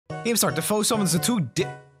Game start. The foe summons the two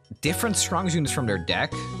different strongest units from their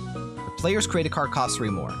deck. The players create a card costs 3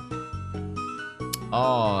 more.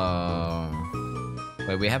 Oh.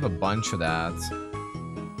 Wait, we have a bunch of that.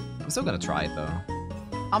 I'm still gonna try it though.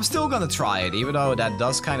 I'm still gonna try it, even though that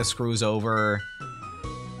does kind of screws over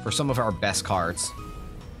for some of our best cards.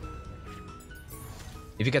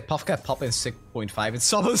 If you get Puffcat Pop in 6.5, it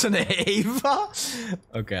summons an Ava?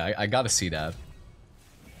 Okay, I gotta see that.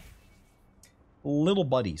 Little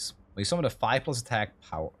buddies. When you summon a 5+ attack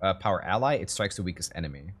power ally, it strikes the weakest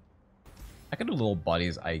enemy. I can do little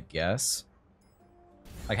buddies, I guess.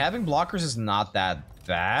 Like, having blockers is not that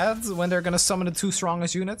bad when they're gonna summon the 2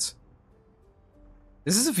 strongest units.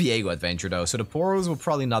 This is a Viego adventure, though, so the Poros will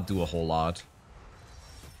probably not do a whole lot.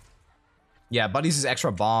 Yeah, buddies is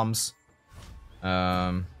extra bombs.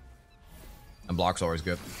 And block's always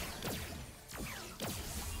good.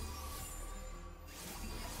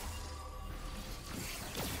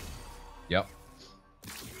 Yep.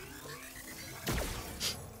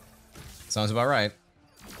 Sounds about right.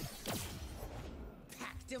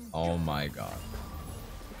 Oh my god.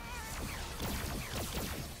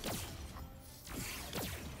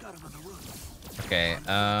 Okay,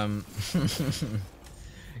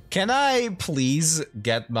 can I please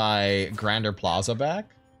get my Grander Plaza back?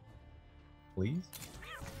 Please?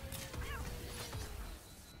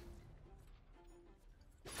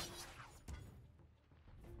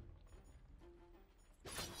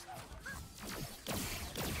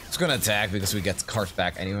 It's gonna attack because we get cards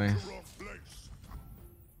back anyway.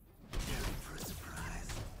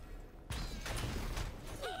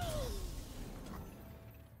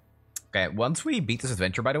 Okay, once we beat this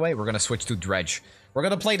adventure, by the way, we're gonna switch to Dredge. We're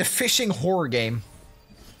gonna play the fishing horror game.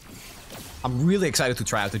 I'm really excited to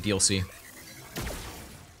try out the DLC.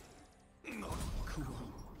 Cool.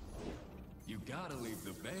 You gotta leave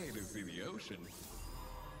the bay to see the ocean.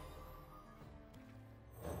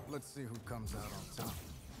 Let's see who comes out on top.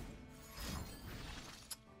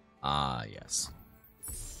 Ah, yes.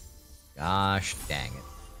 Gosh dang it.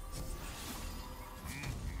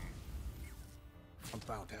 I'm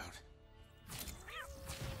found out.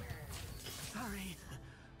 Sorry.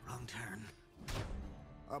 Wrong turn.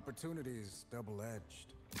 Opportunities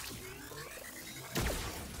double-edged.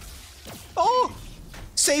 Oh!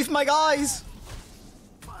 Save my guys!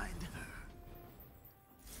 Find her.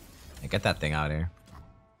 Hey, get that thing out of here.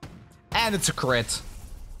 And it's a crit.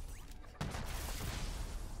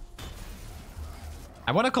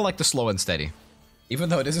 I want to collect the slow and steady. Even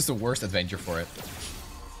though this is the worst adventure for it.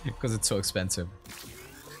 Because it's so expensive.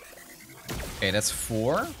 Okay, that's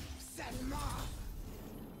 4.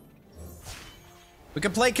 We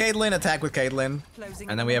can play Caitlyn, attack with Caitlyn.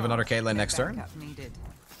 And then we have another Caitlyn next turn.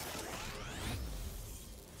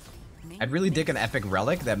 I'd really dig an epic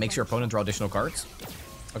relic that makes your opponent draw additional cards.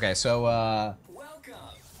 Okay, so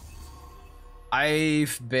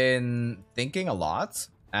I've been thinking a lot,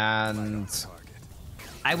 and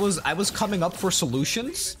I was coming up for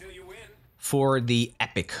solutions for the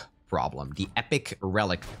epic problem, the epic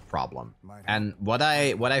relic problem. And what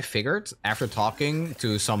I figured after talking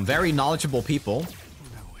to some very knowledgeable people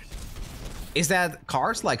is that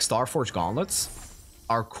cards like Starforged Gauntlets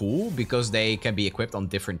are cool because they can be equipped on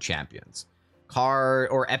different champions.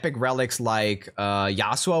 Epic relics like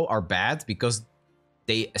Yasuo are bad because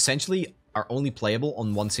they essentially are only playable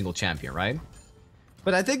on one single champion, right?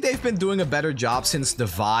 But I think they've been doing a better job since the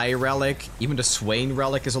Vi relic. Even the Swain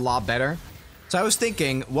relic is a lot better. So I was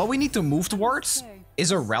thinking, what we need to move towards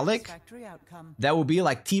is a relic that will be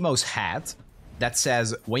like Teemo's hat that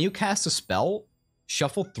says, when you cast a spell,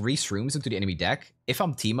 shuffle 3 shrooms into the enemy deck. If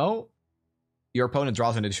I'm Teemo, your opponent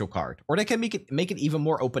draws an additional card. Or they can make it even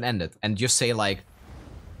more open-ended and just say like,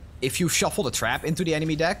 if you shuffle the trap into the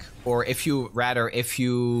enemy deck, or if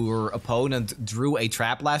your opponent drew a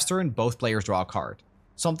trap last turn, both players draw a card.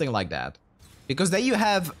 Something like that. Because then you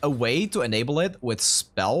have a way to enable it with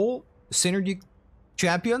spell synergy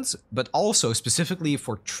champions, but also specifically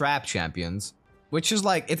for trap champions, which is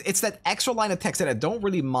like, it's that extra line of text that I don't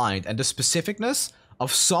really mind, and the specificness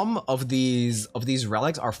of some of these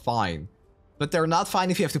relics are fine. But they're not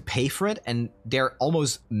fine if you have to pay for it, and they're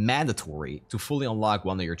almost mandatory to fully unlock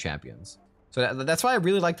one of your champions. So that's why I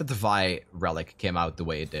really like that the Vi relic came out the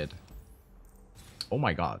way it did. Oh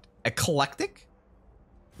my god. Eclectic?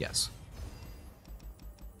 Yes.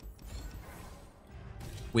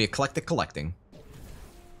 We eclectic collecting.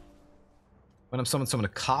 When I'm summoned, summon a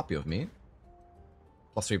copy of me.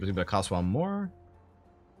 +3, but it costs 1 more.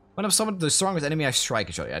 When I'm summoned the strongest enemy, I strike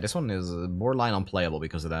each other. Yeah, this one is borderline unplayable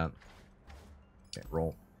because of that. Okay,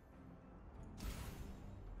 roll.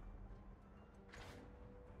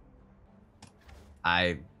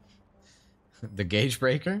 The gauge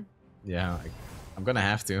breaker? Yeah, I'm gonna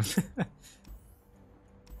have to.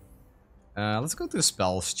 Let's go to the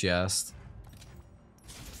spells chest.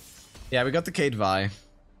 Yeah, we got the Kate Vi.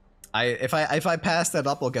 If I pass that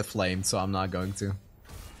up, I'll get flamed, so I'm not going to.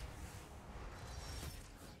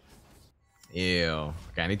 Ew.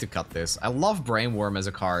 Okay, I need to cut this. I love Brainworm as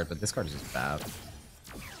a card, but this card is just bad.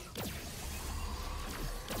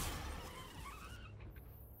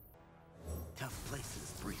 Tough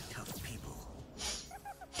places breed tough people.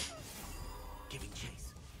 Giving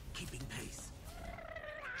chase, keeping pace.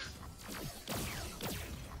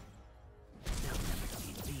 They'll never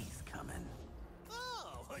see these coming.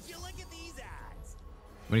 Oh, would you look at these ads?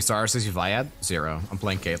 How many stars does you Vi add? 0. I'm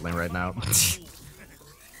playing Caitlyn right now.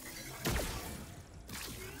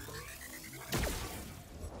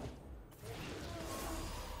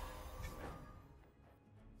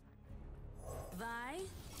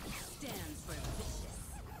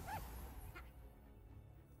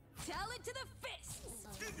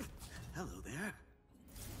 Hello there.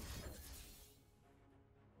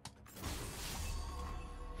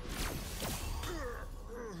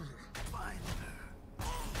 Find her.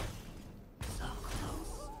 So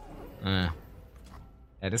close.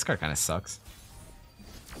 Yeah, this card kind of sucks.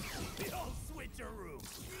 The old switcheroo.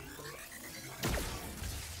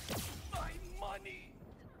 My money.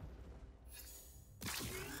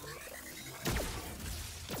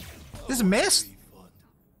 This missed.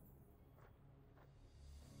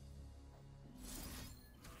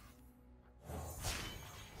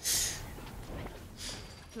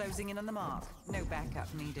 Closing in on the mark. No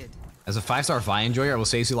backup needed. As a 5-star Vi enjoyer, I will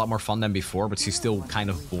say she's a lot more fun than before, but she's still kind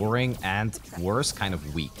of boring and, worse, kind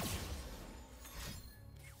of weak.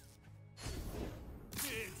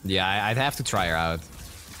 Yeah, I'd have to try her out.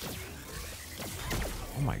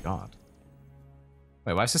 Oh my god.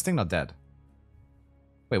 Wait, why is this thing not dead?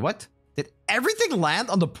 Wait, what? Did everything land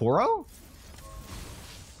on the Poro?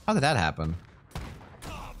 How did that happen?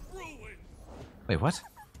 Wait, what?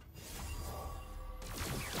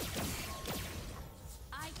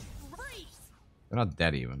 They're not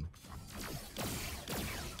dead even.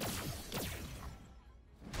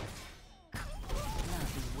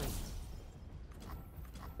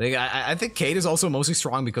 I think Kate is also mostly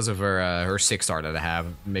strong because of her her 6-star that I have.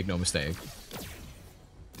 Make no mistake.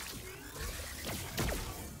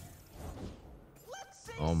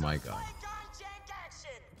 Oh my god.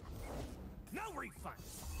 No refund.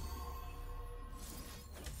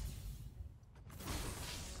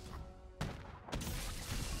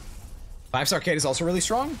 5-star Kate is also really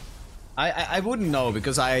strong? I wouldn't know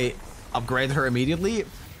because I upgraded her immediately.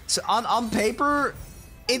 So on paper,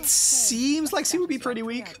 it seems like she would be pretty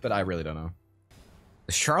weak, but I really don't know.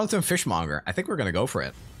 The Charlatan Fishmonger. I think we're gonna go for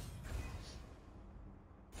it.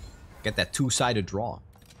 Get that 2-sided draw.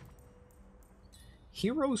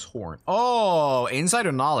 Hero's Horn. Oh,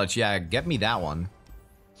 Insider Knowledge. Yeah, get me that one.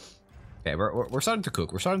 Okay, we're starting to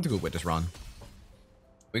cook. We're starting to cook with this run.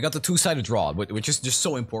 We got the 2-sided draw, which is just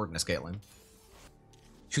so important as Caitlyn.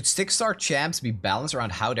 Should 6-star champs be balanced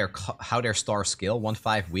around how their star skill?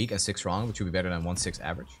 1-5 weak and 6 strong, which would be better than 1-6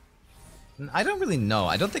 average? I don't really know.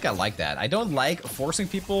 I don't think I like that. I don't like forcing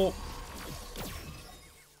people.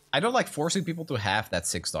 I don't like forcing people to have that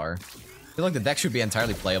 6-star. I feel like the deck should be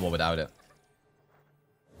entirely playable without it.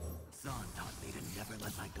 Zon taught me to never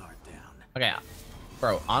let my guard down. Okay,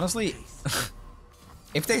 bro. Honestly.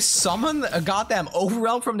 If they summon a goddamn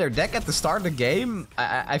Overwhelm from their deck at the start of the game,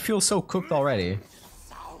 I feel so cooked already.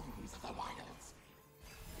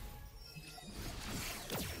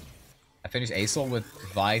 I finished Acel with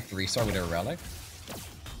Vi 3-star with her relic.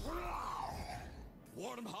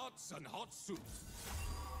 Warm hearts and hot soups.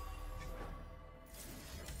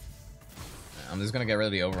 I'm just gonna get rid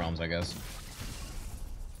of the Overwhelms, I guess.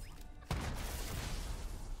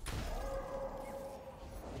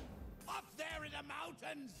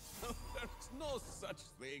 There's no such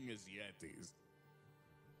thing as Yetis.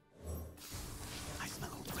 I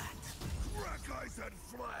smell a rat. Crack eyes and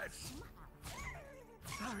flesh.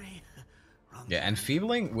 Sorry. Wrong Yeah,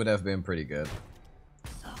 Enfeebling would have been pretty good.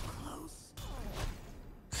 so close.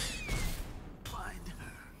 Find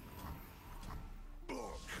her.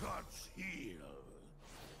 Blood cuts heal.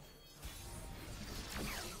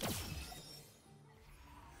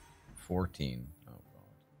 14. Oh god.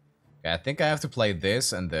 Okay, I think I have to play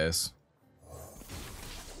this and this.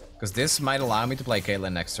 Because this might allow me to play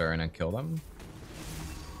Caitlyn next turn and kill them.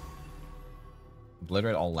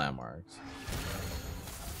 Obliterate all landmarks.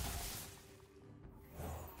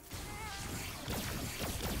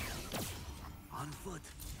 On foot.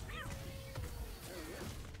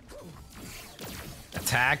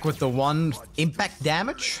 Attack with the 1 impact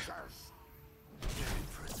damage.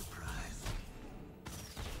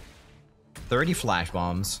 30 flash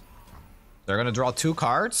bombs. They're gonna draw 2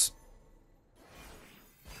 cards.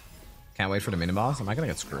 Can't wait for the mini boss. Am I gonna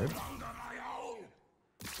get screwed?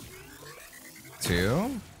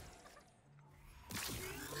 2.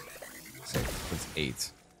 6. That's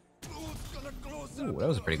 8. Ooh, that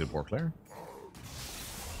was a pretty good board clear.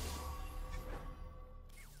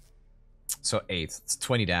 So 8. It's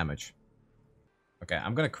 20 damage. Okay,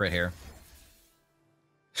 I'm gonna crit here.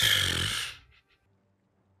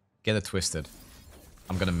 Get it twisted.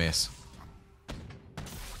 I'm gonna miss.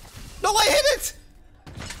 No, I hit it!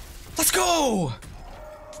 Let's go!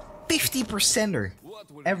 50%er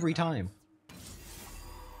every time.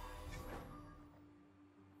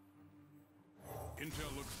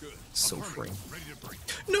 Intel looks good. So free. Ready to break.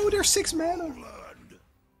 No, there's 6 mana.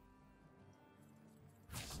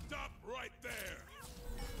 Stop right there.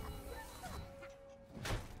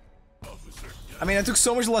 I mean, I took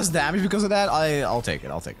so much less damage because of that. I'll take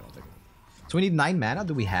it. I'll take it. I'll take it. So we need 9 mana.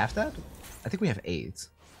 Do we have that? I think we have 8.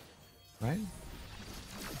 Right?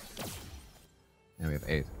 Yeah, we have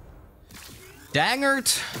 8.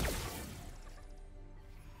 Dangert!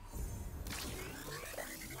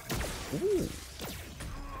 Ooh.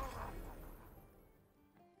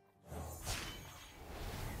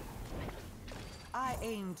 I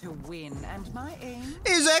aim to win, and my aim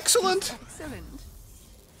Is excellent! excellent.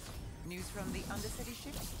 News from the Undercity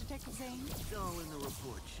ships, Detective Zane? It's all in the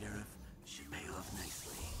report, Sheriff. Should pay off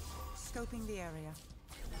nicely. Scoping the area.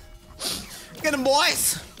 Get him,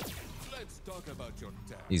 boys! Let's talk about your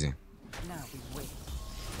task. Easy. Now we wait.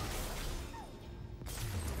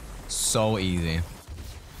 So easy.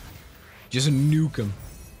 Just nuke him.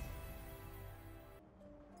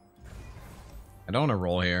 I don't want to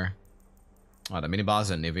roll here. Oh, the mini boss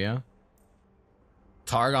is Nivea.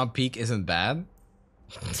 Targon peak isn't bad.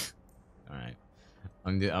 Alright.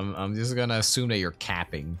 I'm just gonna assume that you're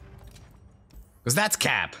capping. Because that's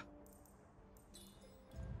cap!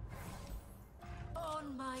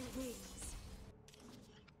 On my wings.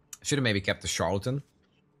 Should have maybe kept the charlatan.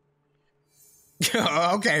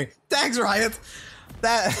 Okay, thanks, Riot.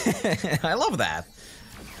 That I love that.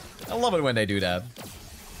 I love it when they do that.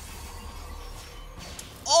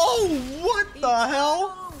 Oh, what the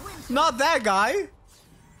hell? Not that guy.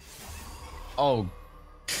 Oh,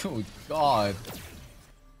 oh God.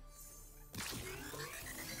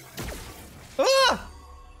 Ah!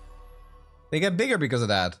 They get bigger because of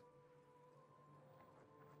that.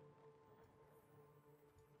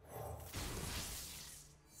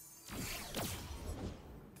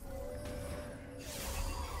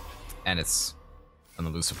 And it's an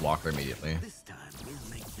elusive blocker immediately. This time, we'll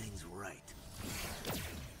make things right.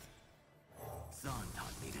 Zahn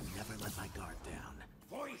taught me to never let my guard down.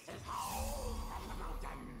 Voices howl from the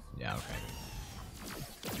mountains. Yeah, okay.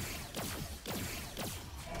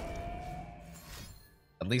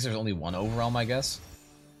 At least there's only 1 overwhelm, I guess.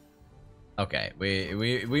 Okay,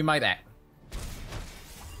 we might act.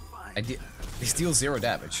 They deal 0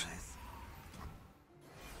 damage.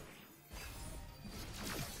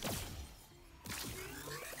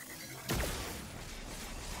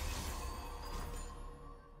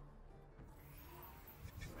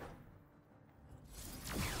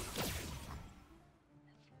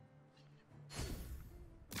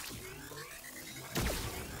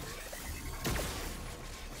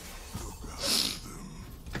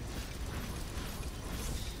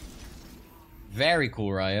 Very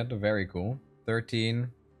cool, Riot. Very cool. 13,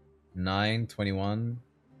 9, 21.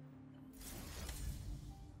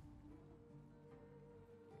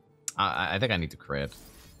 I think I need to crit.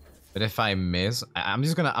 But if I miss, I'm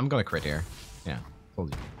gonna crit here. Yeah,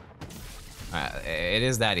 told you. It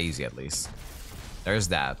is that easy at least. There's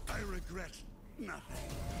that. I regret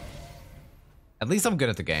nothing. At least I'm good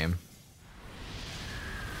at the game.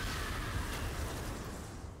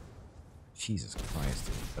 Jesus Christ,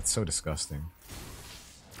 dude. That's so disgusting.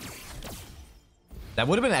 That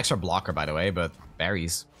would have been an extra blocker, by the way, but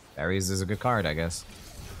berries. Berries is a good card, I guess.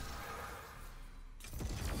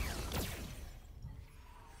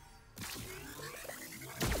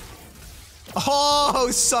 Oh,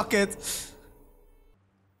 suck it!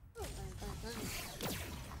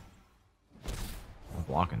 I'm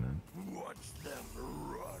blocking them. Watch them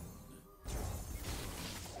run.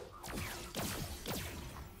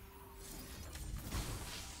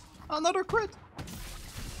 Another crit!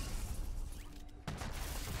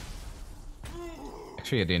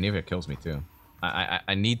 Actually, the Anivia kills me too.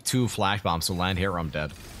 I need 2 flash bombs to land here or I'm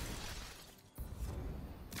dead.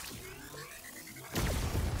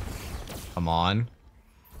 Come on.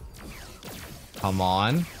 Come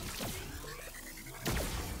on.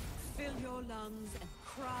 Fill your lungs and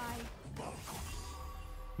cry.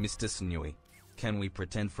 Mr. Snnuy, can we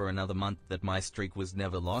pretend for another month that my streak was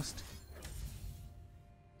never lost?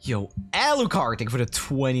 Yo, Alucard, thank you for the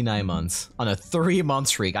 29 months. On a 3-month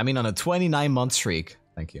streak. I mean, on a 29-month streak.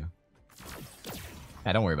 Thank you.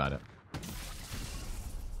 Yeah, don't worry about it.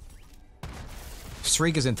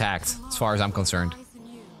 Streak is intact, as far as I'm concerned.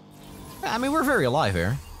 I mean, we're very alive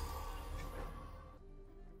here.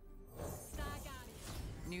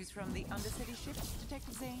 News from the Undercity ship,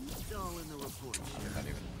 Detective Zane? It's all in the report.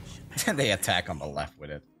 And they attack on the left with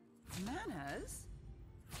it. Manners?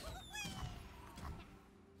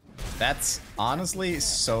 That's honestly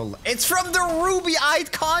so... It's from the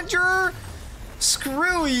Ruby-Eyed Conjurer?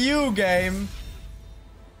 Screw you, game.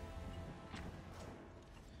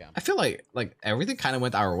 I feel like everything kind of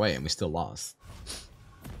went our way and we still lost.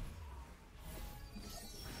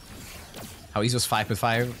 How easy was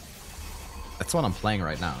 5.5? That's what I'm playing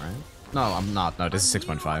right now, right? No, I'm not. No, this is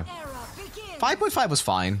 6.5. 5.5 was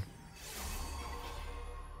fine.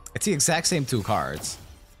 It's the exact same 2 cards.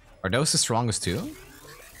 Are those the strongest 2?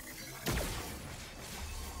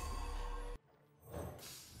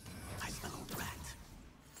 I smell a rat.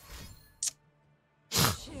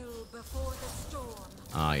 Chill before the storm.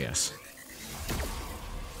 Ah, yes.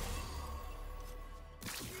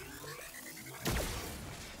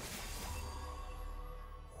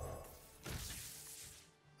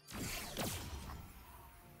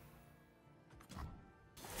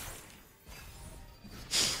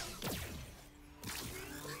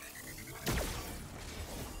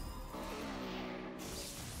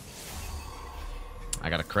 I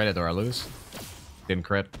got a credit or I lose. Didn't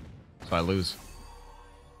crit, so I lose.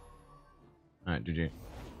 Alright, GG.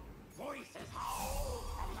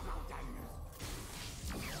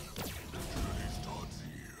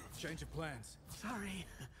 Change of plans. Sorry.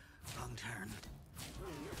 Wrong turn.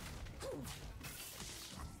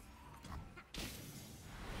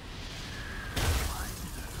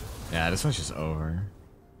 Yeah, this one's just over.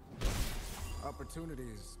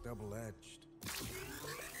 Opportunities double-edged.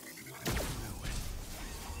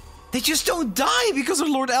 They just don't die because of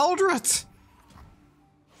Lord Eldred!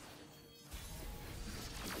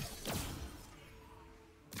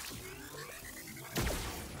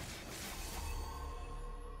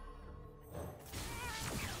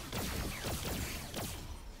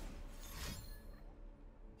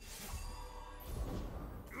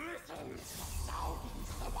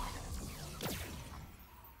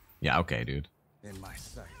 Yeah, okay, dude. In my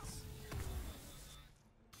sights.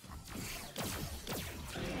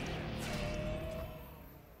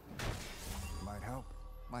 Might help,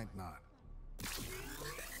 might not.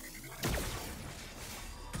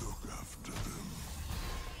 Look after them.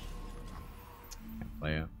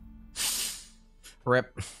 Play it.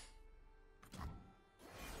 Rip.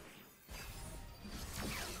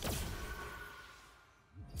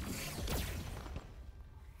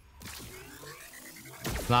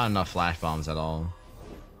 Not enough flash bombs at all.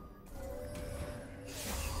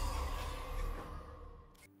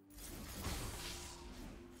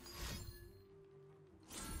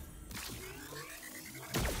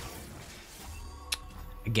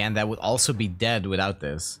 Again, that would also be dead without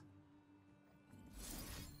this.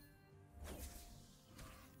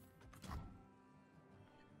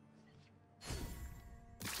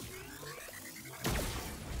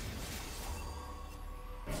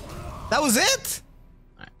 That was it?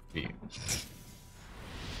 Alright,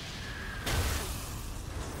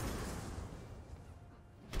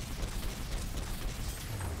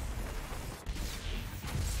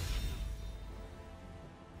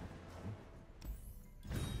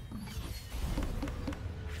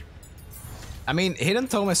 I mean, Hidden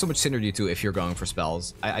Tome has so much synergy too if you're going for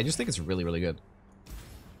spells. I just think it's really, really good.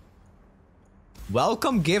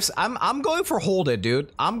 Welcome gifts. I'm going for Hold It,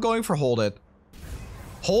 dude. I'm going for Hold It.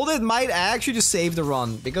 Hold It might actually just save the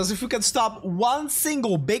run, because if we can stop one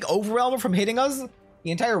single big Overwhelmer from hitting us,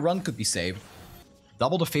 the entire run could be saved.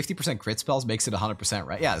 Double the 50% crit spells makes it 100%,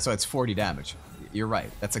 right? Yeah, so it's 40 damage. You're right.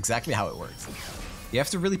 That's exactly how it works. You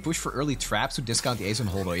have to really push for early traps to discount the Ace and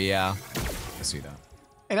Hold It. Yeah, I see that.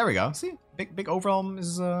 Hey, there we go. See? Big Overwhelm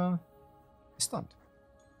is stunned.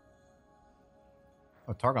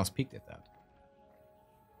 Oh, Targon's peaked at that.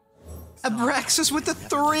 Abraxas with the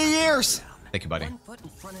 3 years! Thank you, buddy.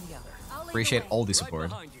 Appreciate all the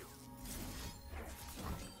support.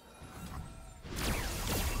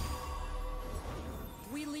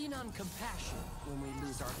 We lean on compassion when we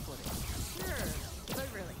lose our footing. Sure, but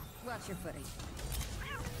really, watch your footing.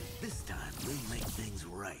 This time we'll make things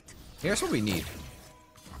right. Here's what we need.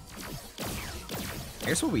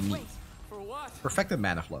 Here's what we need. For what? Perfected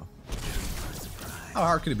mana flow. How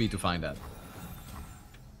hard could it be to find that?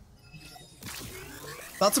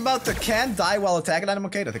 That's about the can't die while attacking item.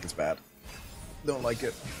 Okay, I think it's bad. Don't like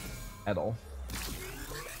it at all.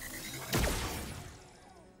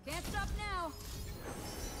 Can't stop now.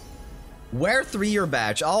 Wear 3-year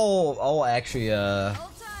badge. I'll actually Hold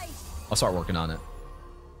tight. I'll start working on it.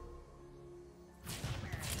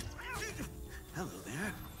 Hello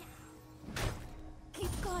there.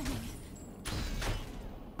 Keep going.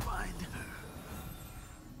 Find her.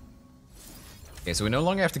 Okay, so we no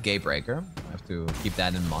longer have the Gatebreaker. I have to keep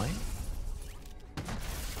that in mind.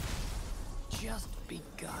 Just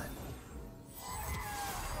begun.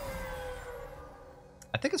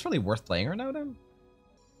 I think it's really worth playing her now then.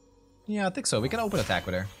 Yeah, I think so. We can open attack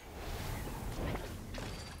with her.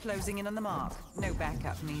 Closing in on the mark. No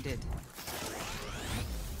backup needed.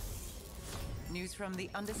 News from the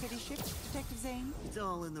Undercity ships, Detective Zane? It's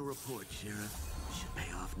all in the report, Sheriff. Should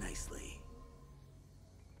pay off nicely.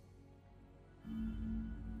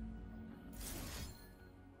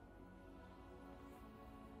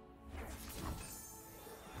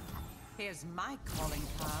 Here's my calling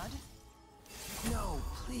card. No,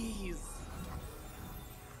 please.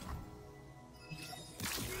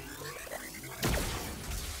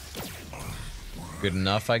 Good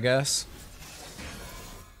enough, I guess.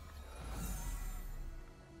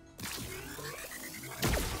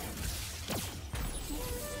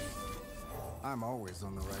 I'm always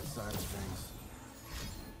on the right side of things.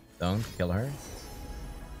 Don't kill her.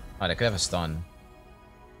 Oh, they could have a stun.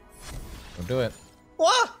 Don't do it.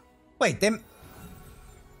 What? Wait, them.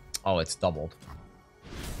 Oh, it's doubled.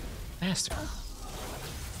 Bastard.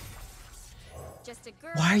 Just a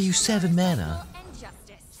girl. Why are you 7 mana? And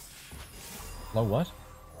justice. Hello, what?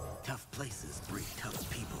 Tough places breed tough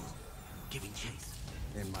people. Giving chase.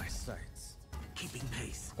 In my sights. Keeping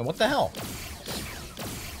pace. And what the hell?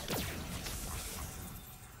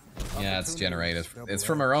 Yeah, it's generated. It's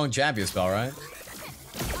from her own champion spell, right?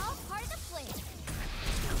 All part of the plan.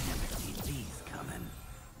 They'll never see these coming.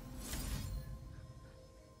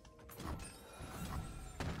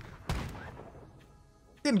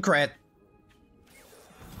 Didn't crit.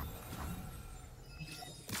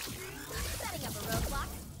 Setting up a roadblock.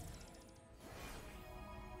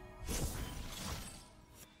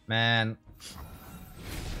 Man.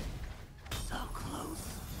 So close.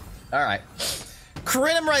 Alright.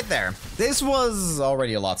 Crit him right there. This was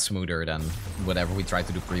already a lot smoother than whatever we tried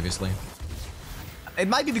to do previously. It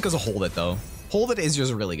might be because of Hold It, though. Hold It is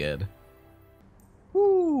just really good.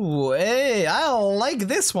 Ooh, hey, I like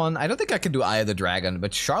this one. I don't think I can do Eye of the Dragon,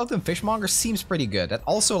 but Charlatan Fishmonger seems pretty good. That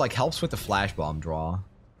also, like, helps with the Flash Bomb draw.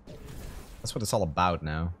 That's what it's all about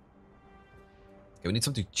now. Okay, we need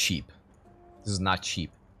something cheap. This is not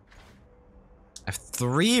cheap. I have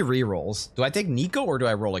 3 rerolls. Do I take Nico or do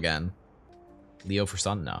I roll again? Leo for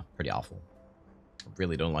stun? No, pretty awful. I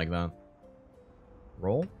really don't like that.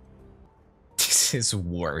 Roll? This is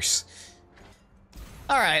worse.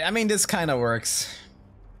 Alright, I mean, this kind of works.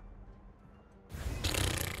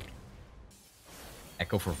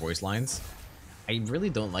 Echo for voice lines. I really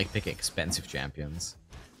don't like picking expensive champions.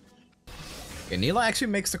 Okay, Neela actually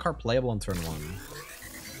makes the card playable on turn 1.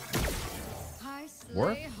 I slay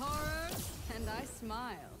Work? horrors and I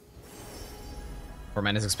smile. 4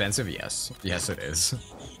 mana is expensive? Yes. Yes, it is.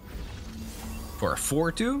 For a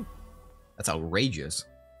 4/2? That's outrageous.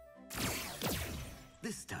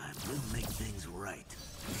 This time, we'll make things right.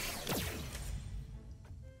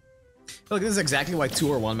 Look, this is exactly why 2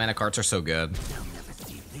 or 1 mana cards are so good. They'll never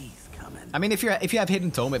see these coming. I mean, if you have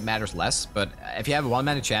Hidden Tome, it matters less, but if you have a 1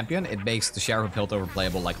 mana champion, it makes the Sheriff of Piltover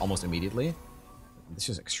playable like almost immediately. This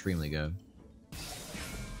is extremely good.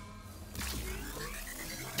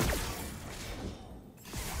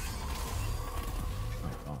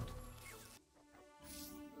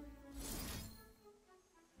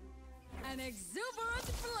 An exuberant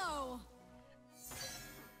flow.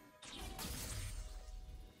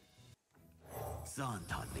 Zahn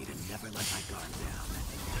taught me to never let my guard down.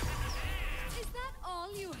 Is that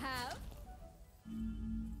all you have?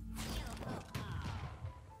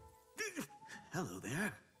 Hello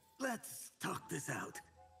there. Let's talk this out.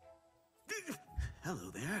 Hello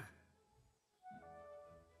there.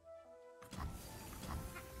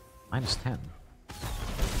 -10.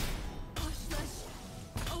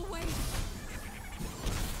 Away.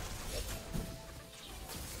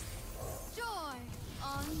 Joy,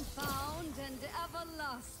 unbound and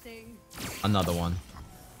everlasting. Another one.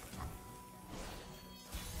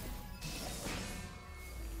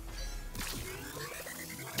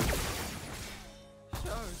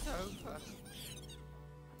 Show's over.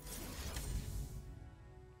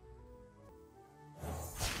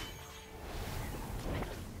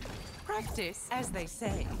 Practice, as they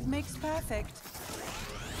say, makes perfect.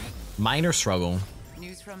 Minor struggle.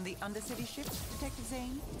 News from the Undercity ship, Detective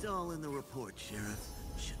Zane? It's all in the report, Sheriff.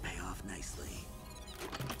 Should pay off nicely.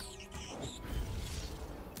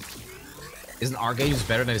 Isn't Archangel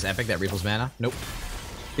better than his epic that refills mana? Nope.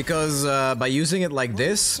 Because by using it like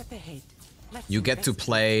this, you get to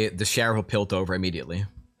play the Sheriff of Piltover immediately.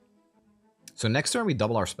 So next turn we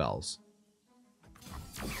double our spells.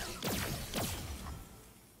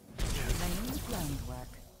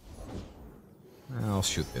 I'll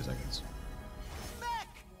shoot this, I guess.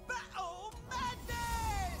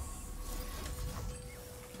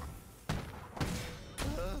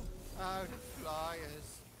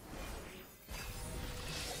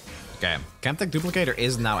 Okay, Chemtech Duplicator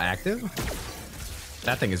is now active.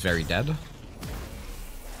 That thing is very dead.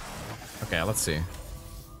 Okay, let's see.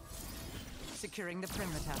 Securing the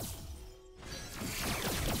perimeter.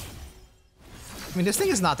 I mean, this thing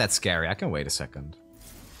is not that scary. I can wait a second.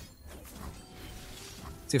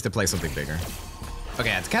 See if they play something bigger. Okay,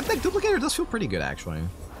 Chemtech Duplicator does feel pretty good, actually.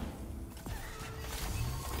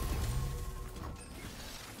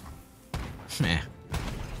 Meh.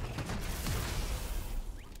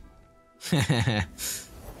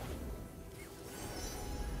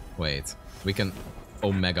 Wait, we can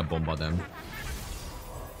Omega Bomba them.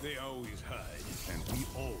 They always hide, and we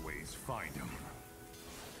always find them.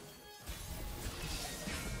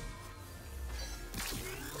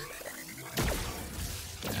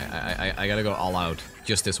 I gotta go all out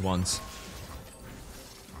just this once.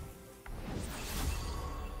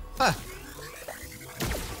 Ah.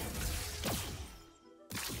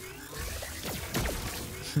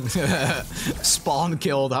 Spawn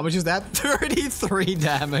killed. How much is that? 33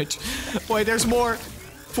 damage. Wait, there's more.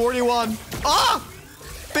 41. Ah!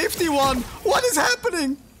 51. What is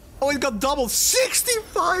happening? Oh, it got doubled.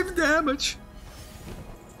 65 damage.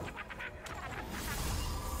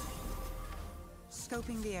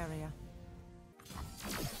 Scoping the area.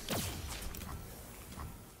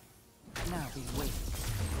 Now we wait.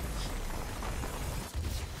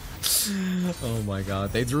 Oh my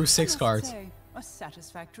god, they drew 6 cards. A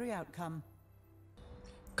satisfactory outcome.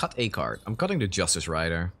 Cut a card. I'm cutting the Justice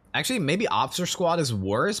Rider. Actually, maybe Officer Squad is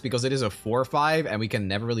worse because it is a 4/5 and we can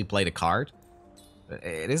never really play the card.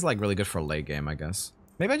 It is like really good for a late game, I guess.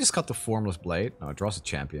 Maybe I just cut the Formless Blade. No, it draws a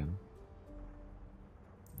champion.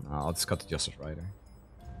 No, I'll just cut the Justice Rider.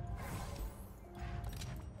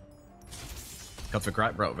 Cut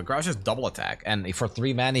Vigrar, bro. Vigrar's just double attack, and for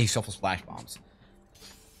 3 mana he shuffles FLASHBOMBs.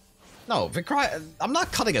 No, Vigrar, I'm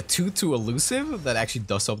not cutting a 2/2 elusive that actually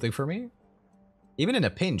does something for me. Even in a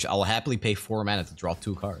pinch, I'll happily pay 4 mana to draw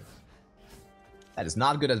 2 cards. That is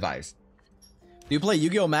not good advice. Do you play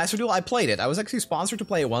Yu-Gi-Oh! Master Duel? I played it. I was actually sponsored to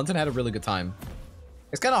play it once and had a really good time.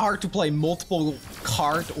 It's kind of hard to play multiple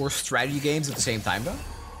card or strategy games at the same time, though.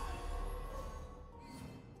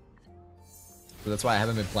 So that's why I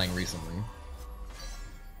haven't been playing recently.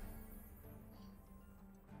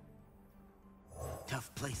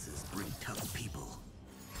 Tough places bring tough people.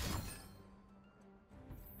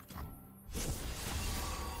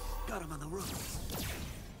 Got him on the ropes.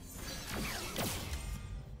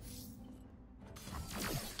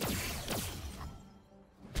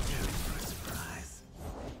 Surprise.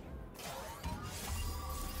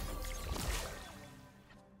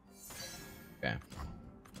 Okay.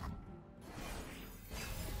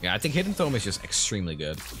 Yeah, I think Hidden Tome is just extremely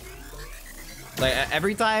good. Like,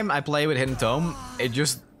 every time I play with Hidden Tome,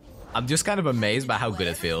 I'm just kind of amazed by how good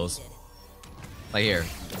it feels. Like here,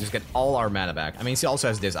 just get all our mana back. I mean, she also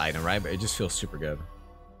has this item, right? But it just feels super good.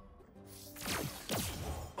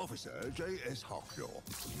 Officer J.S. Hawklaw.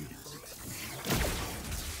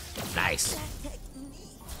 Nice.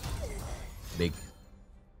 Big.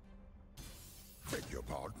 Beg your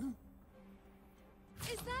pardon?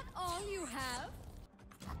 Is that all you have?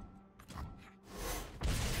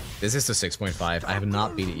 This is the 6.5. I have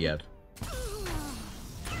not beat it yet.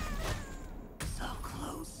 So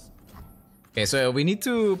close. Okay, so we need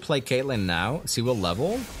to play Caitlyn now. See what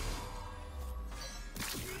level.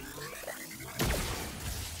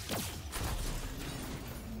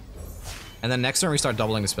 And then next turn we start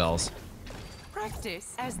doubling the spells.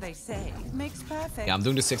 Practice, as they say, makes perfect. Yeah, I'm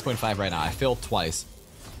doing the 6.5 right now. I failed twice.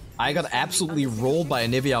 I got absolutely rolled by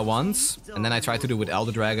Anivia once, and then I tried to do it with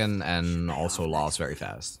Elder Dragon and also lost very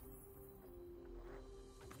fast.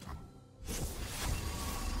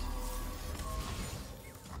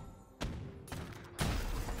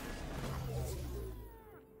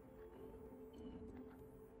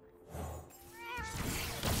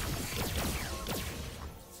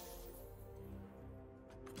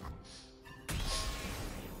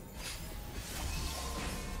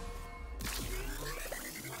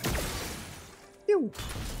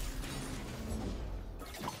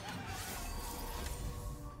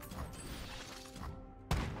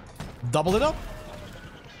 Double it up.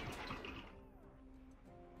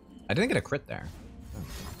 I didn't get a crit there.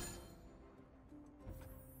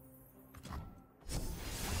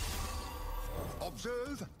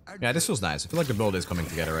 Yeah, this feels nice. I feel like the build is coming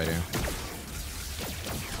together right here.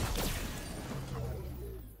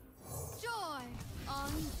 Joy,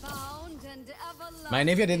 unbound and everlasting. My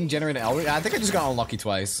Navia didn't generate an Elder. I think I just got unlucky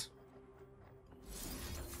twice.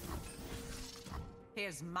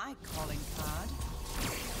 Here's my calling card.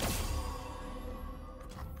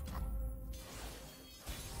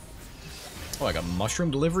 Oh, I got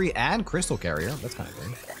Mushroom Delivery and Crystal Carrier. That's kind of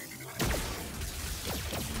good.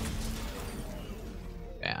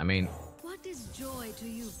 Yeah, I mean... What is joy to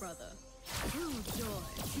you, brother? True joy.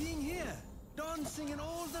 Being here, dancing in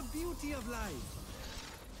all the beauty of life.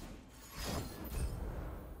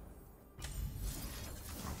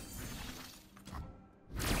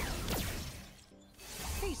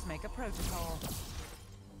 Peacemaker protocol.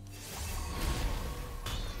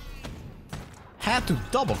 Had to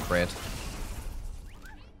double crit.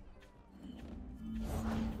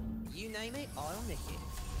 You name it, I'll nick it.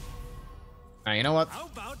 Alright, you know what? How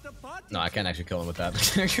about the party? No, I can't actually kill him with that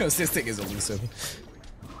because this thing is elusive.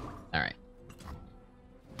 Alright.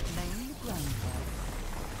 Laying the groundwork.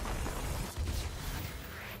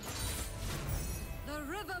 The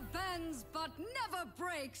river bends but never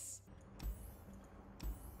breaks.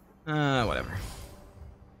 Whatever.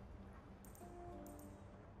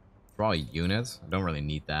 Draw a unit? I don't really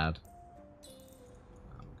need that.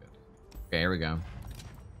 I'm good. Okay, here we go.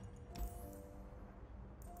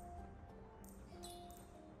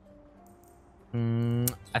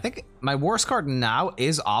 I think my worst card now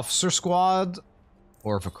is Officer Squad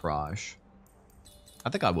or Vakrosh. I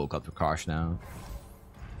think I will cut Vakrosh now.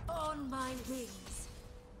 On my wings.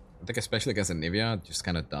 I think especially against a Nivea, it just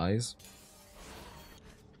kind of dies.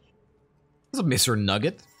 This is a Mr.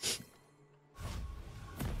 Nugget.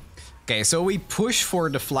 Okay, so we push for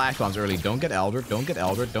the flash bombs early. Don't get Eldred, don't get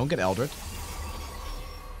Eldred, don't get Eldred.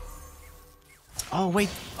 Oh, wait.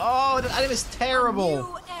 Oh, that item is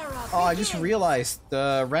terrible. Oh, I just realized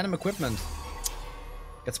the random equipment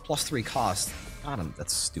gets +3 cost. God,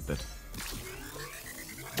 that's stupid.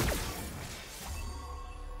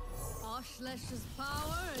 Oshlesh's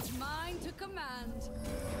power is mine to command.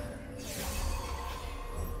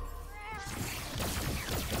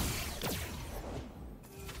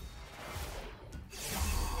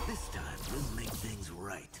 This time we'll make things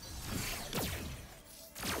right.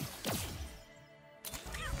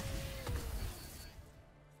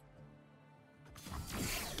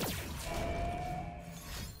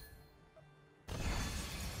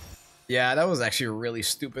 Yeah, that was actually really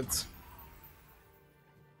stupid.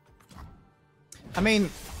 I mean...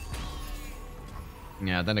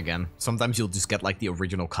 Yeah, then again, sometimes you'll just get like the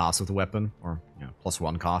original cost of the weapon. Or, you know,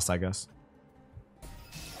 +1 cost, I guess.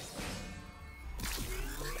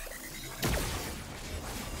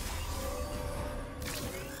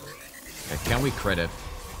 Okay, can we crit it?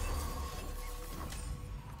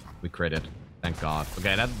 We crit it. Thank God.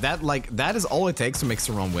 Okay, that is all it takes to make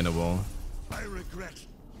the run winnable. I regret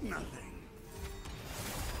nothing.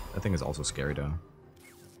 That thing is also scary though.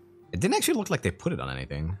 It didn't actually look like they put it on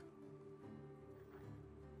anything.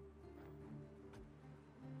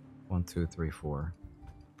 1, 2, 3, 4,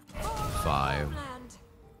 5.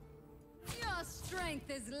 Your strength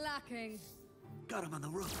is lacking. Got him on the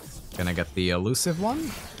ropes. Can I get the elusive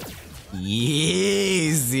one?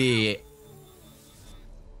 Easy.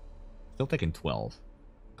 Still taking 12.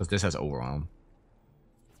 Because this has overwhelm.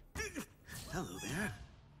 Hello there.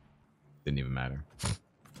 Didn't even matter.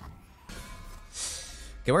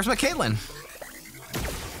 Okay, where's my Caitlyn?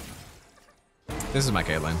 This is my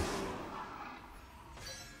Caitlyn.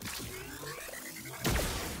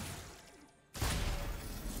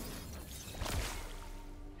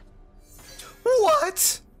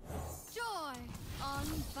 What? Joy,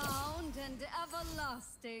 unbound and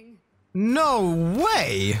everlasting. No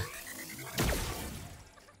way!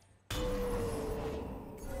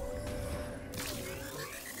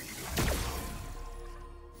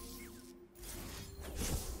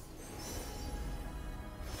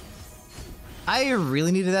 I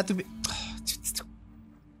really needed that to be...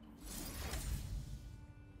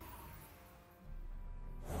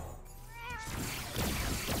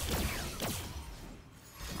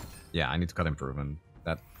 Yeah, I need to cut improvement.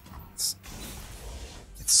 It's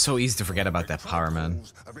so easy to forget about that power, man.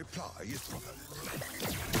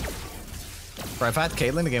 Bro, if I had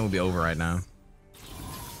Caitlyn, the game would be over right now.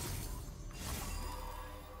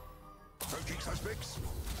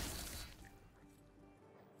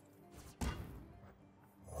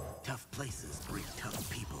 Tough places breed tough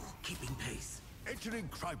people, keeping pace. Entering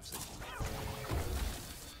crime scene.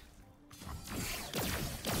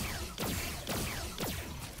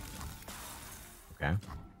 Okay.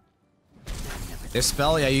 This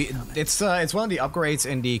spell, yeah, it's one of the upgrades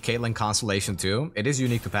in the Caitlyn constellation too. It is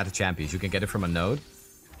unique to Path of Champions. You can get it from a node.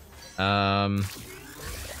 Plant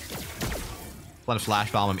a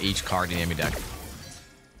Flash Bomb on each card in the enemy deck.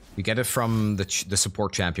 You get it from the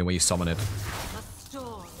support champion when you summon it. The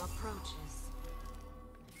storm approaches.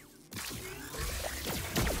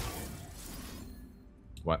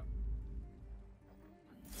 What?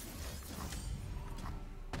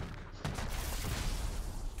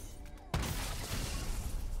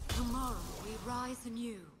 Tomorrow we rise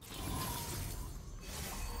anew.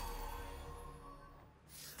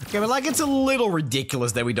 Okay, but like, it's a little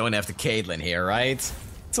ridiculous that we don't have the Caitlyn here, right?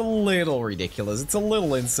 It's a little ridiculous. It's a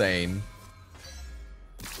little insane.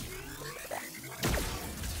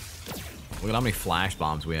 Look at how many flash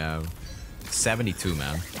bombs we have. 72,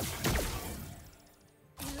 man.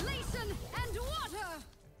 Elation and water.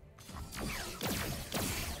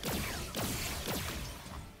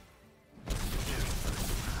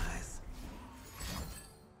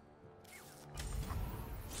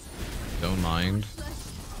 Don't mind.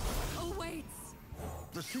 Awaits.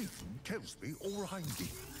 The season tells me all I need.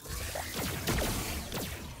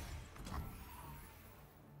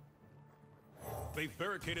 They've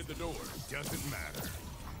barricaded the door. Doesn't matter.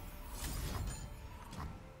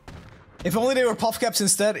 If only they were puff caps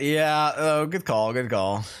instead. Yeah, oh, good call, good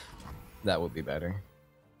call. That would be better.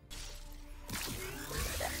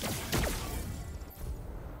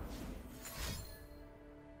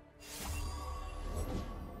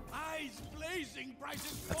 Eyes blazing, bright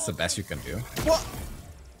as That's the best you can do. What?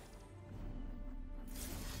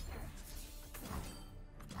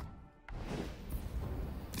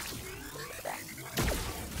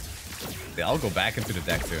 Yeah, I'll go back into the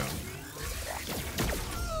deck too.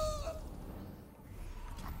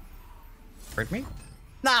 Hurt me?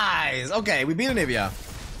 Nice! Okay, we beat Anivia.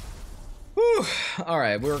 Whew.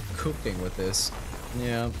 Alright, we're cooking with this.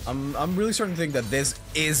 Yeah, I'm really starting to think that this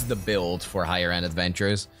is the build for higher end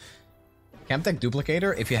adventures. Camp Deck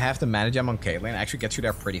Duplicator, if you have to manage them on Caitlyn, actually gets you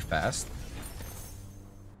there pretty fast.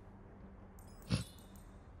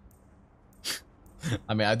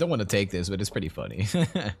 I mean, I don't want to take this, but it's pretty funny.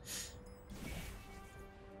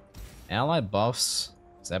 Allied buffs.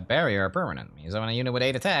 Set barrier are permanent. Means when a unit with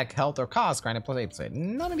 8 attack, health, or cost granted plus 8 save.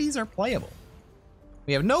 None of these are playable.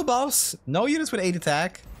 We have no buffs, no units with 8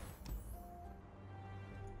 attack.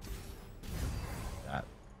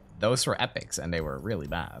 Those were epics, and they were really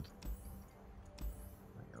bad.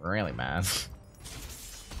 Really bad.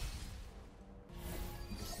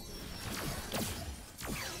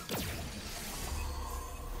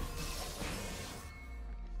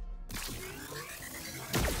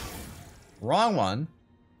 Wrong one.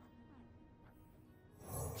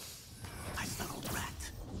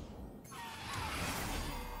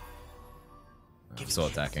 I'm still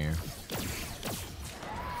attacking her.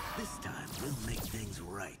 This time we'll make things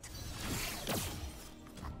right.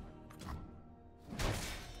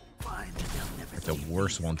 Fine, Like the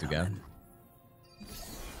worst one to get.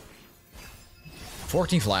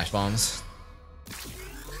 14 flash bombs.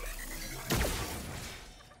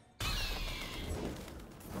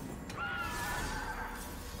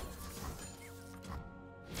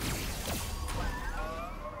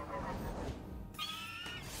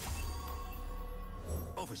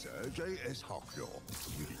 Officer J.S. Hawklaw.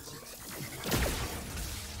 Unit 6.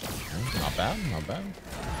 Not bad, not bad.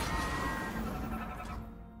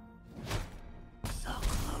 So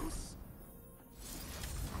close.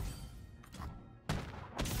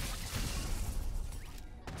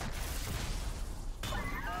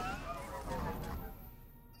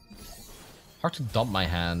 Hard to dump my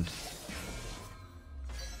hand.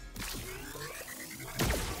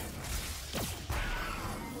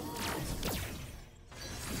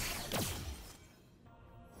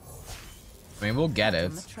 I mean, we'll get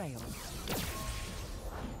it. No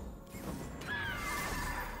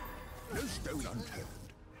stone unturned.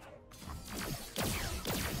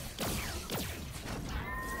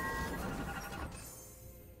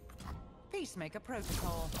 Peacemaker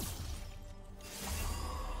protocol.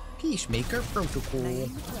 Peacemaker protocol.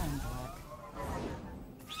 Laying the groundwork.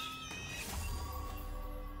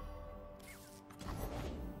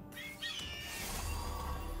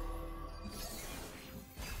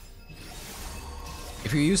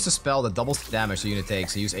 If you use the spell that doubles the damage the unit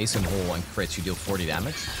takes, you use Ace in Hole and crits, you deal 40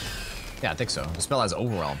 damage. Yeah, I think so. The spell has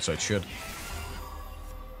Overwhelm, so it should.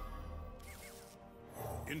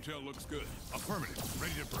 Intel looks good. Affirmative.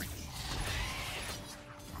 Ready to breach.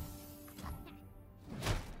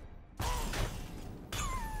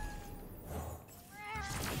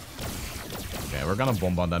 we're gonna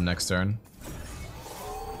bomb on them next turn.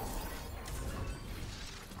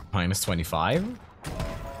 Minus 25.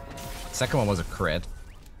 Second one was a crit.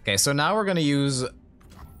 Okay, so now we're gonna use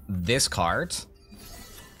this card.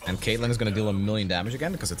 And Caitlyn is gonna deal 1,000,000 damage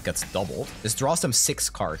again because it gets doubled. This draws them 6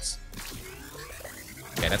 cards.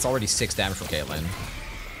 Okay, that's already 6 damage for Caitlyn.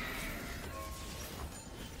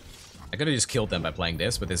 I could have just killed them by playing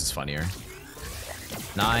this, but this is funnier.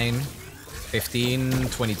 9, 15,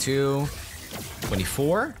 22,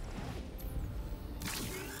 24,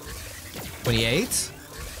 28,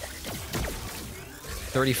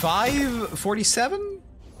 35, 47?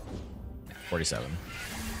 47.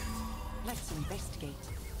 Let's investigate.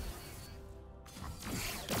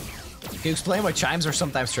 Can you explain why chimes are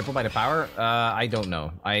sometimes tripled by the power? I don't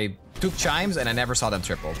know. I took chimes and I never saw them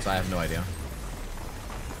tripled, so I have no idea.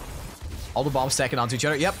 All the bombs stacking onto each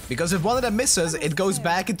other. Yep, because if one of them misses, it goes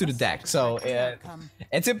back into the deck. So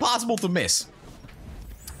it's impossible to miss.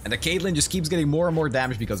 And the Caitlyn just keeps getting more and more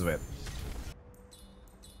damage because of it.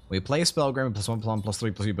 We play a Spellgram +1,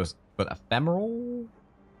 +3, but ephemeral?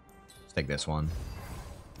 Let's take this one.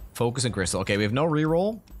 Focus and crystal. Okay, we have no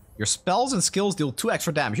reroll. Your spells and skills deal 2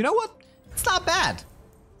 extra damage. You know what? It's not bad.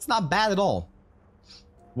 It's not bad at all.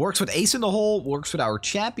 Works with Ace in the Hole. Works with our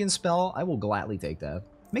champion spell. I will gladly take that.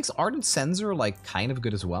 Makes Ardent Censor, like, kind of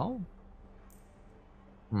good as well.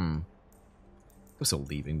 I'm still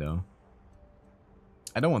leaving, though.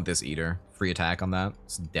 I don't want this either. Free attack on that.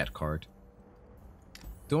 It's a dead card.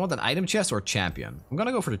 Do I want an item chest or a champion? I'm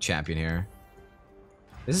gonna go for the champion here.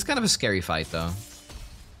 This is kind of a scary fight, though.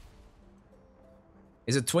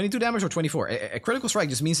 Is it 22 damage or 24? A critical strike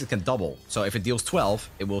just means it can double. So if it deals 12,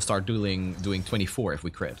 it will start doing 24 if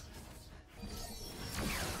we crit.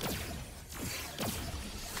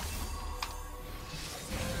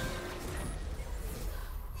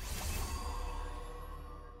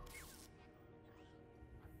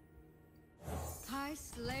 I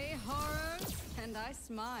slay horrors and I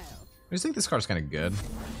smile. I just think this card's kind of good.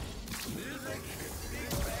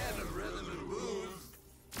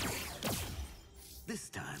 This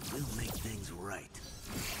time we'll make things right.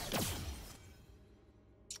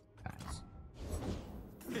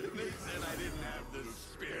 They said I didn't have the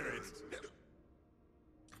spirit.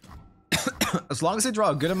 As long as they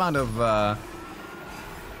draw a good amount of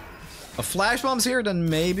flash bombs here, then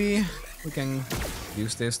maybe we can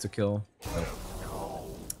use this to kill. Oh.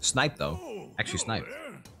 Snipe though. Actually snipe.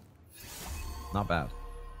 Not bad.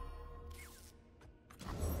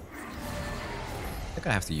 I think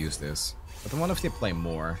I have to use this. But I wonder if they play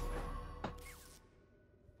more.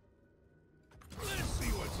 Let's see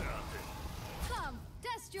what's out there. Come,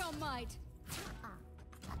 test your might.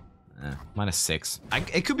 -6.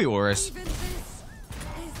 It could be worse. Even this is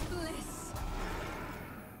bliss.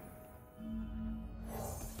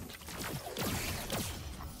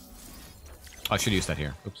 I should use that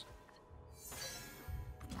here. Oops.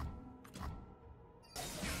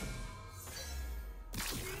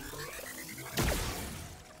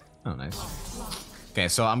 Oh, nice. Okay,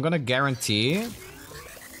 so I'm gonna guarantee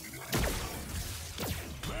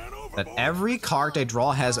that every card they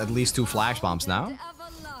draw has at least 2 flash bombs now.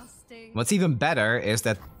 What's even better is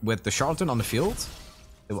that with the Charlatan on the field,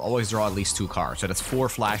 it will always draw at least 2 cards. So that's 4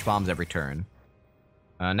 flash bombs every turn.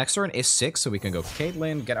 Next turn is 6, so we can go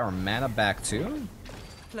Caitlyn, get our mana back too.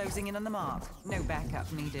 Closing in on the mark. No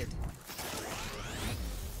backup needed.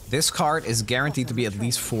 This card is guaranteed to be at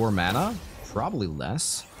least 4 mana. Probably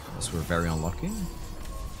less, unless we're very unlucky.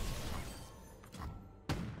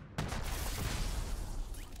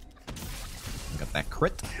 Got that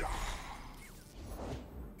crit.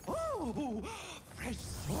 Ooh, fresh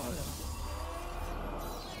soil.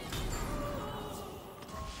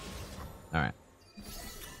 All right.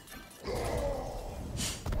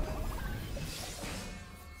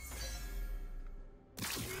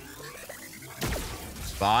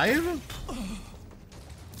 Five?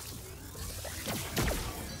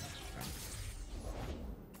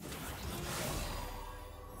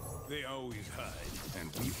 They always hide, and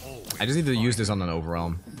we always. I just need to use this on an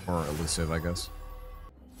overwhelm or elusive, I guess.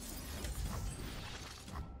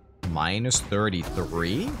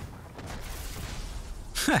 -33?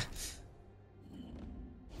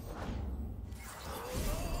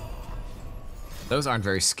 Those aren't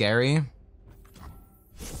very scary.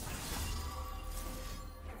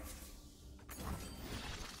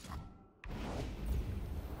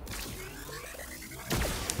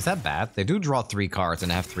 Is that bad? They do draw 3 cards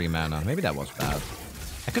and have 3 mana. Maybe that was bad.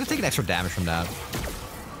 I could have taken extra damage from that.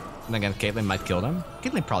 And again, Caitlyn might kill them.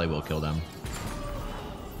 Caitlyn probably will kill them.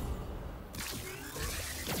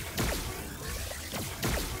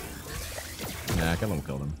 Yeah, Caitlyn will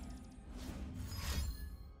kill them.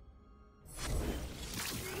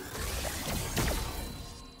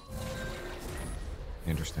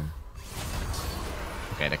 Interesting.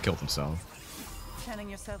 Okay, that killed himself. Turning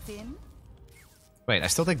yourself in? Wait, I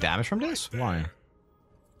still take damage from this? Why?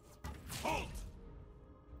 I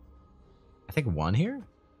take 1 here?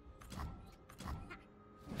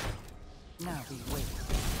 Now we wait.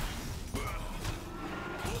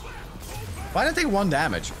 Why did I take 1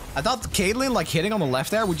 damage? I thought Caitlyn, like, hitting on the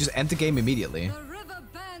left there would just end the game immediately. The river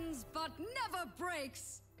bends but never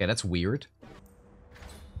breaks. Okay, that's weird.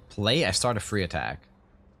 Play, I start a free attack.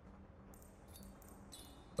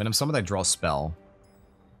 When I'm summoned, I draw a spell.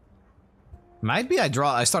 Might be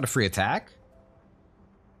I start a free attack?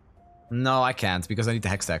 No, I can't, because I need the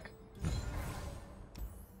Hex Tech.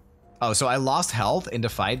 Oh, so I lost health in the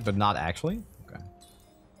fight, but not actually? Okay.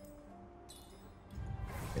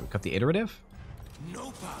 Okay, we cut the iterative.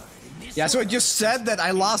 Yeah, so it just said that I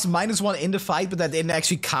lost -1 in the fight, but that didn't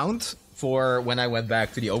actually count for when I went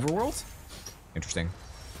back to the overworld. Interesting.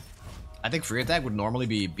 I think free attack would normally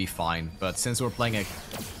be fine, but since we're playing a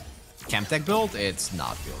camp tech build, it's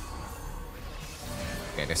not good.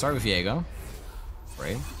 Okay, they start with Viego.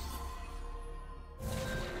 Great.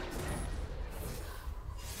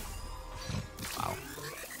 Wow.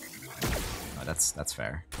 Oh, that's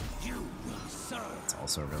fair. That's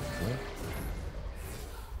also really cool.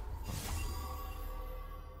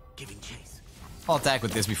 Giving chase. I'll attack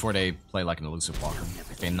with this before they play like an elusive blocker.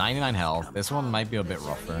 Okay, 99 health. This one might be a bit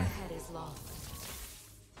rougher.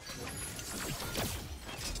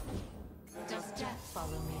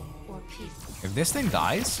 If this thing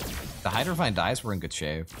dies, the Hydrovine dies, we're in good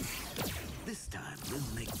shape. This time we'll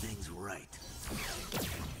make things right.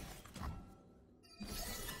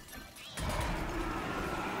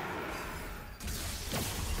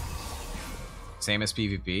 Same as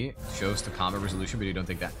PvP, shows the combat resolution, but you don't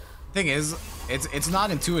take that. Thing is, it's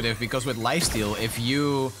not intuitive because with lifesteal, if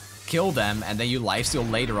you kill them and then you lifesteal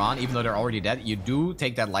later on, even though they're already dead, you do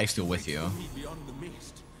take that lifesteal with you. Beyond the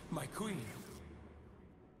mist, my queen.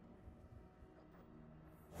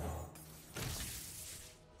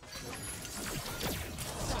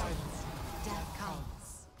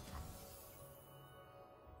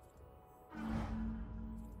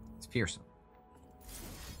 It's fearsome.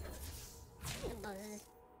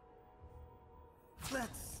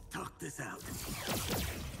 Let's talk this out.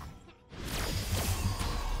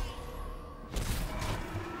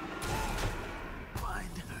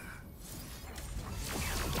 Find her.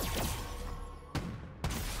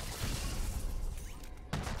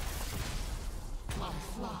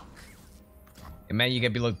 And man, you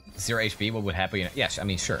get below 0 HP, what would happen? Yes, I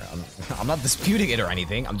mean, sure. I'm not disputing it or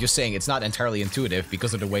anything. I'm just saying it's not entirely intuitive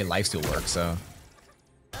because of the way lifesteal works, so...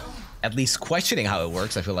 At least questioning how it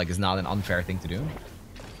works, I feel like, is not an unfair thing to do.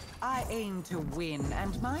 I aim to win,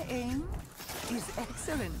 and my aim is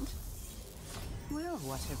excellent. Well,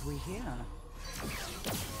 what have we here?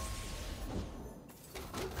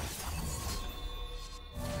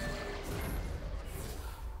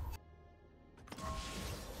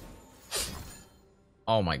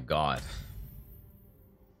 Oh my god.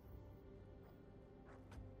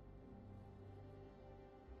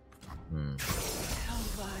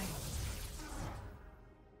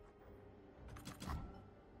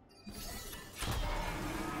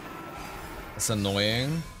 That's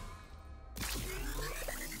annoying.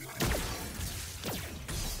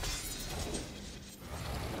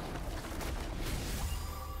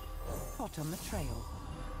 Hot on the trail.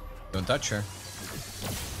 Don't touch her.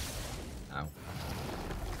 Ow.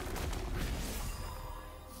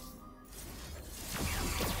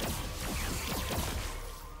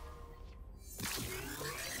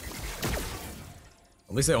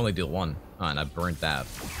 At least I only deal 1. Oh, and I burnt that.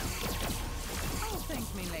 Oh,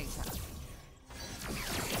 thank me later.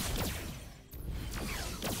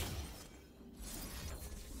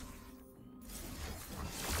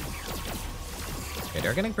 Okay,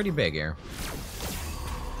 they're getting pretty big here.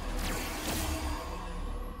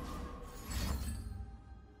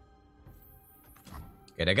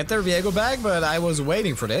 Okay, they get their Viego back, but I was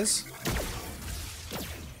waiting for this.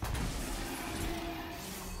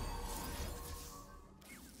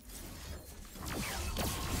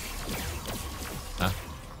 Huh?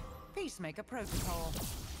 Peacemaker protocol.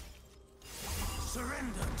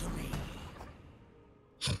 Surrender to me.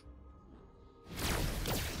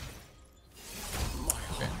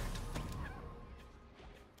 Okay.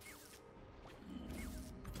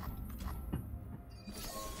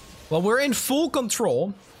 Well, we're in full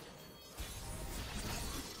control,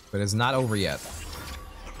 but it's not over yet.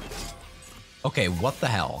 Okay, what the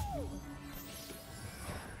hell?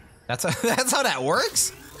 That's how that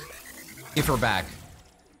works? Give her back.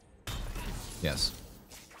 Yes.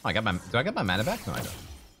 Oh, do I get my mana back? No, I don't.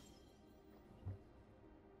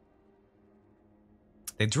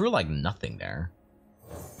 They drew like nothing there.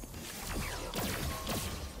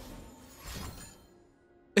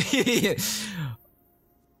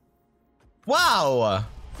 Wow!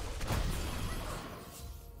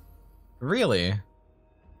 Really?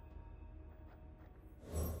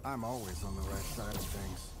 I'm always on the right side of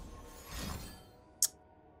things.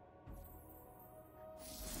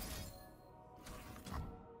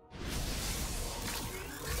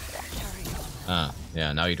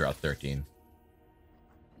 Yeah, now you draw 13.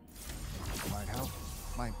 Might help,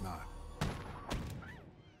 might not.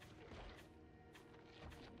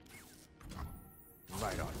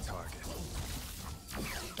 Right on target.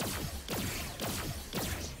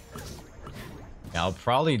 Yeah, I'll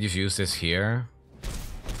probably just use this here.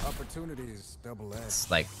 Opportunities double-edged. It's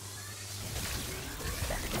like...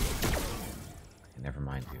 Never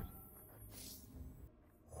mind, dude.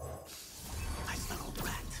 Nice little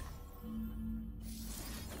rat.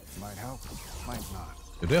 Might help, might not.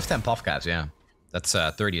 We do have 10 puff caps, yeah. That's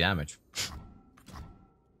 30 damage.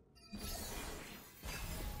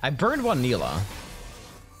 I burned one Neela.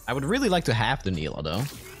 I would really like to have the Neela, though.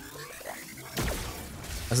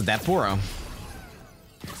 That's a dead Poro.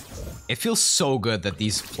 It feels so good that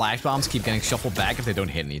these flash bombs keep getting shuffled back if they don't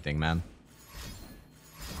hit anything, man.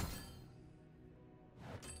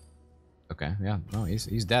 Okay, yeah, no,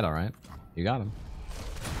 he's dead, all right. You got him.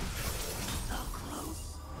 So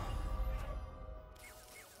close.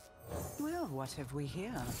 Well, what have we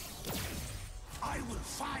here? I will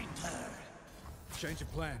find her. Change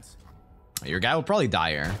of plans. Your guy will probably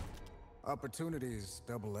die here. Opportunities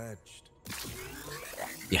double-edged.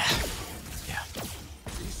 Yeah, yeah.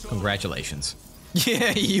 Congratulations.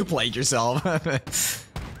 Yeah, you played yourself.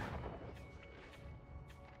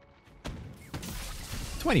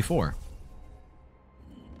 24.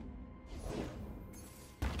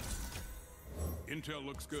 Intel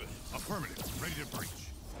looks good. Affirmative. Ready to breach.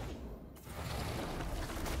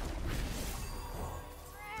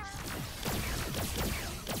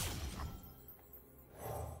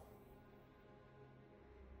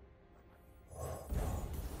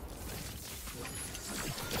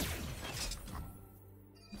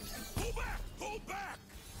 Pull back! Pull back!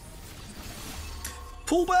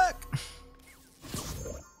 Pull back!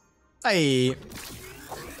 Hey.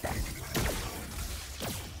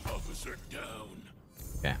 Officer down.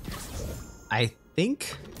 Okay. I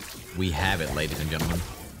think we have it, ladies and gentlemen.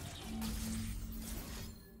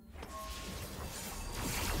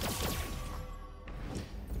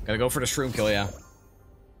 Gotta go for the shroom kill, yeah.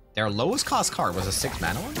 Their lowest cost card was a 6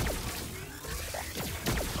 mana one?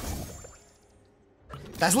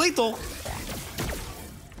 That's lethal!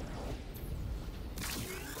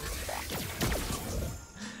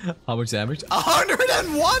 How much damage?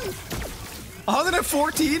 101!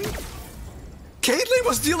 114? Caitlyn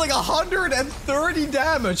was dealing 130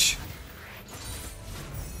 damage!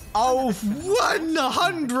 Oh,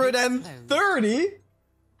 130?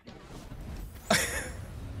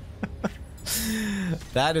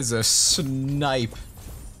 That is a snipe.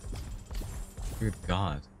 Good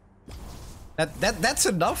god. That's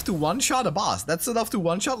enough to one-shot a boss. That's enough to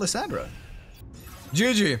one-shot Lysandra.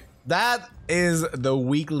 GG. That is the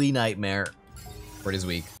weekly nightmare for this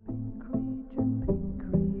week.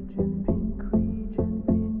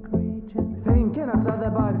 Thinking outside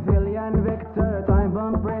the box, alien Victor, time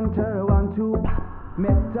bomb printer, 1, 2,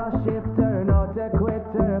 meta shit.